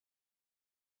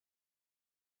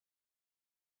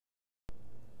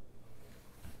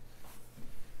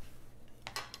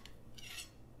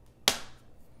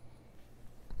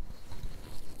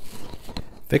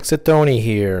Fix-It-Tony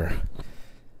here.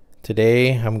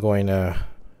 Today I'm going to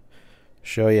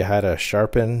show you how to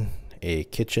sharpen a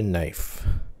kitchen knife.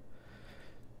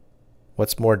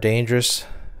 What's more dangerous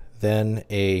than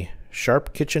a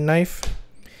sharp kitchen knife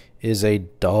is a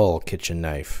dull kitchen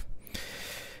knife.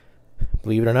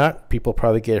 Believe it or not, people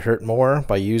probably get hurt more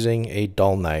by using a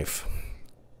dull knife.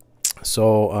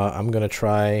 So I'm going to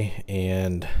try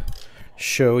and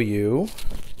show you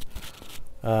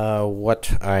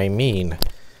what I mean.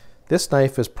 This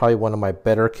knife is probably one of my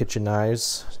better kitchen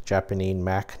knives, Japanese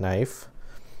Mac knife,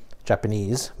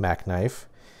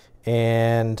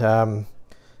 and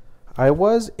I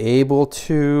was able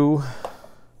to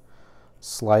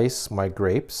slice my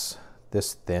grapes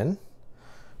this thin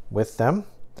with them,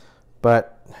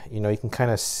 but you can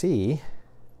kind of see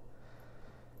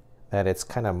that it's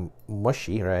kind of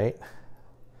mushy, right,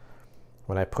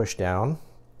 when I push down,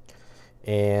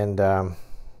 and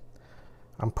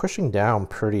I'm pushing down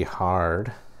pretty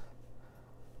hard.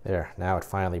 There, now it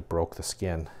finally broke the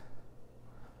skin.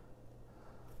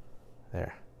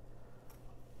 There.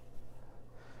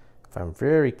 If I'm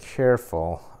very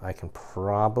careful, I can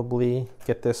probably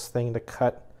get this thing to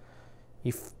cut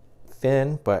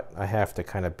thin, but I have to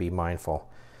kind of be mindful.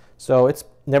 So it's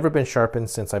never been sharpened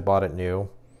since I bought it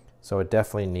new, so it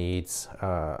definitely needs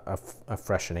a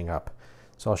freshening up.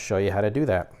 So I'll show you how to do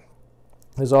that.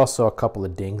 There's also a couple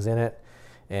of dings in it,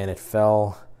 and it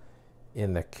fell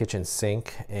in the kitchen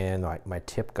sink, and my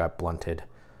tip got blunted.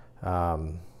 So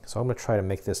I'm going to try to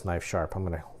make this knife sharp. I'm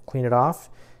going to clean it off,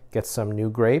 get some new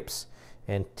grapes,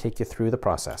 and take you through the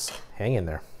process. Hang in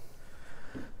there.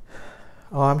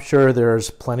 Oh, I'm sure there's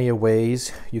plenty of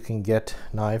ways you can get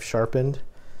knives sharpened.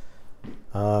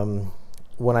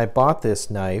 When I bought this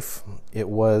knife, it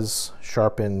was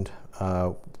sharpened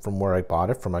from where I bought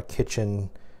it, from a kitchen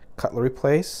cutlery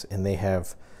place, and they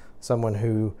have someone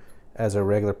who, as a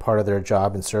regular part of their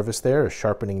job and service there, is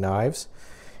sharpening knives.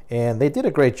 And they did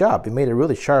a great job. They made it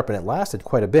really sharp, and it lasted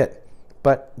quite a bit.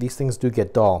 But these things do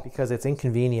get dull because it's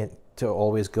inconvenient to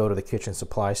always go to the kitchen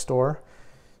supply store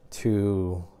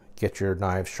to get your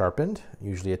knives sharpened.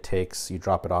 Usually it takes, you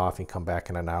drop it off and come back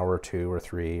in an hour or two or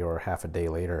three or half a day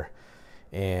later.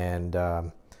 And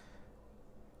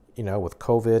with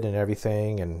COVID and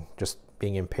everything, and just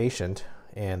being impatient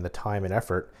and the time and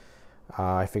effort,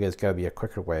 I figured it's got to be a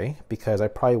quicker way, because I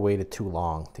probably waited too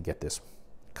long to get this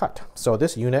cut. So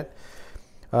this unit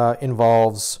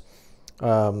involves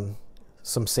some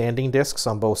sanding discs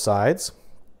on both sides,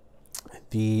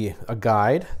 a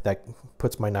guide that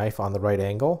puts my knife on the right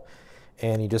angle,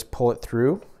 and you just pull it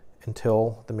through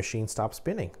until the machine stops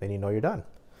spinning. Then you know you're done.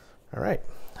 All right.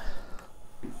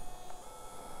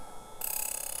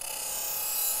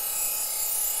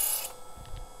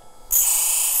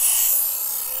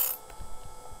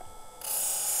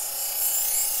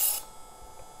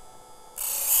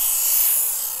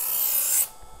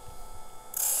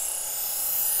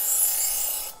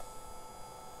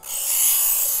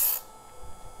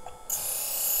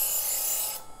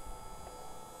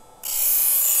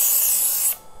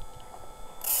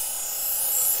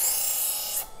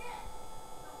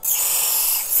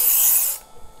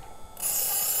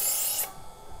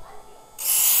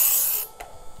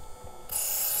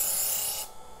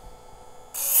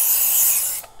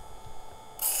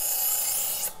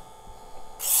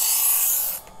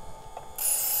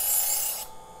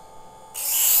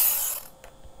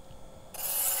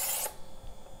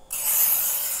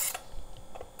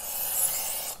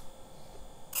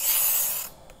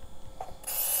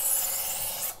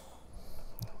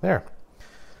 There.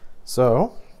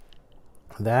 So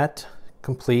that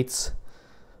completes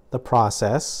the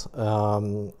process.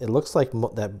 It looks like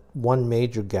that one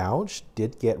major gouge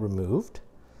did get removed.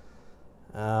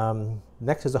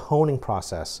 Next is a honing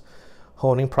process.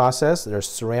 There's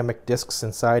ceramic discs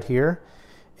inside here,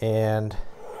 and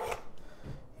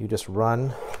you just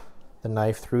run the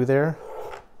knife through there.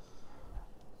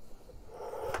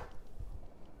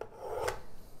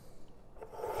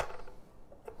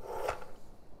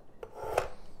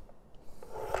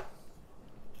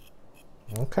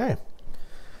 Okay,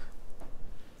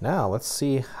 now let's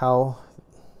see how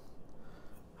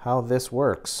this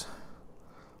works.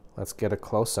 Let's get a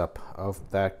close-up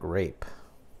of that grape.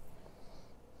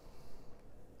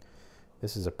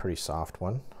 This is a pretty soft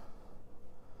one.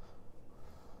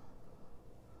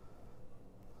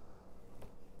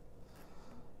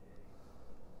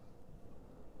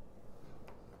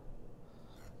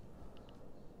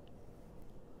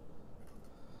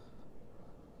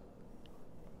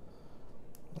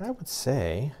 I would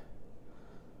say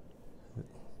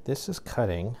this is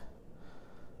cutting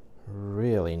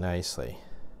really nicely.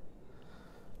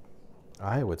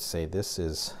 I would say this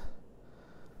is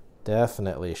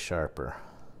definitely sharper.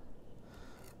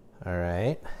 All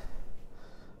right,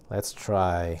 let's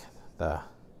try the,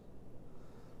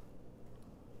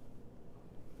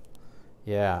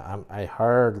 yeah, I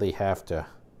hardly have to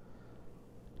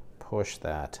push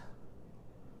that.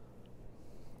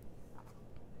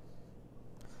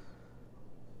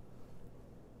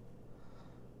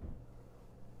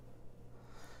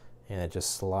 And it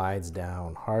just slides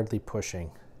down, hardly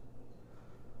pushing.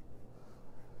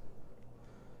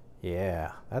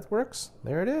 Yeah, that works.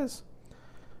 There it is.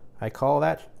 I call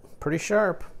that pretty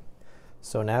sharp.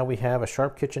 So now we have a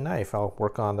sharp kitchen knife. I'll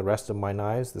work on the rest of my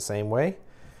knives the same way,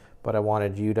 but I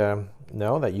wanted you to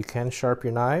know that you can sharpen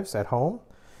your knives at home.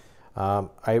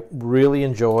 I really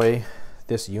enjoy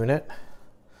this unit.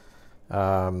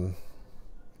 I'm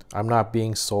not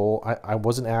being sold. I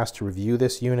wasn't asked to review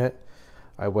this unit.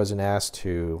 I wasn't asked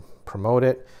to promote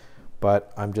it,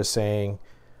 but I'm just saying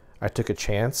I took a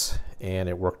chance and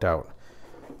it worked out.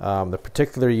 The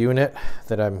particular unit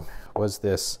that was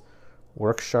this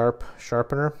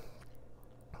Sharpener,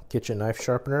 kitchen knife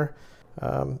sharpener.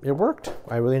 It worked.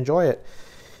 I really enjoy it.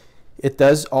 It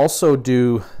does also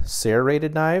do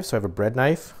serrated knives. So I have a bread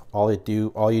knife. All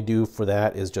you do for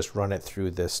that is just run it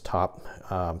through this top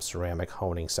ceramic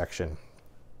honing section.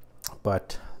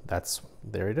 But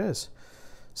there it is.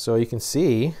 So you can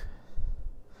see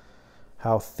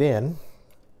how thin.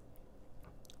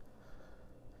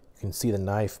 You can see the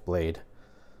knife blade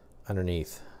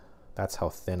underneath. That's how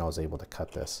thin I was able to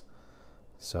cut this.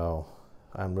 So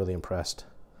I'm really impressed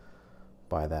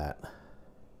by that.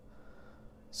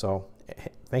 So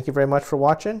thank you very much for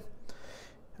watching.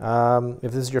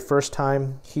 If this is your first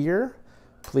time here,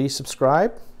 please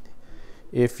subscribe.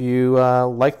 If you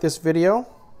like this video,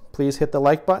 please hit the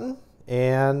like button,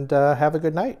 and have a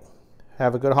good night.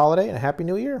 Have a good holiday and a Happy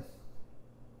New Year.